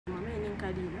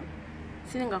kuzibalira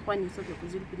singa kwaniso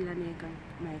kuzilipirira neka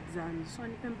my exams so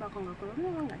nipe mpaka ngakolo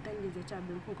ngatangize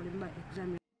chabe nkunkole mba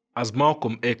exam. As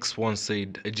Malcolm X once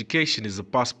said, education is a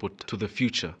passport to the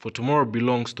future, for tomorrow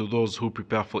belongs to those who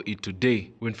prepare for it today.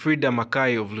 When Frida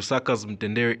Makai of Lusaka's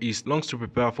Mtendere East longs to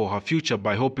prepare for her future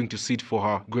by hoping to sit for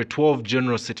her Grade 12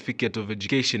 General Certificate of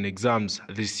Education exams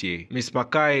this year, Ms.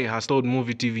 Makai has told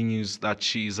Movie TV News that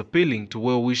she is appealing to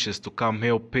well-wishers to come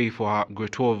help pay for her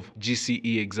Grade 12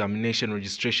 GCE examination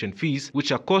registration fees,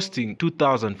 which are costing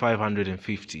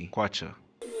 2,550 kwacha.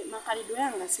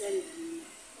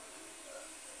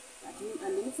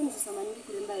 And then finish some money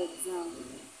kulemba exam.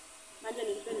 Manje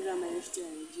nilipendera my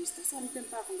register. So nipe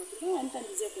mpaka ngakubanga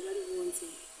nitandizeko bali bonse.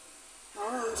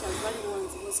 Mawo wisha bali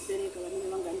bonse bosipeleka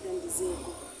bamene banga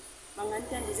nitandizeko. Banga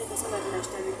nitandizeko so that na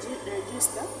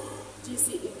register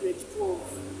GCE grade 12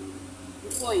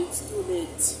 before it's too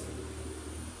late.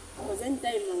 Because any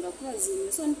time manga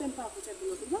closing so nipe mpaka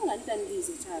chabelo banga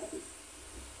nitandize chabe.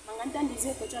 Banga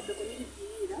nitandizeko chabe ko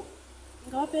nilipira.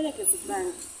 Ngawapeleke ku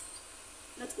bank.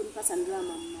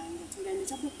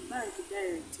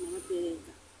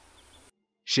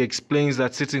 She explains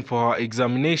that sitting for her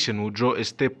examination will draw a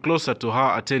step closer to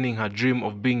her attaining her dream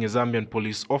of being a Zambian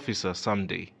police officer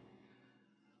someday.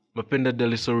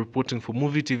 Mtendere East reporting for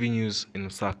Movie TV News in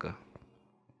Lusaka.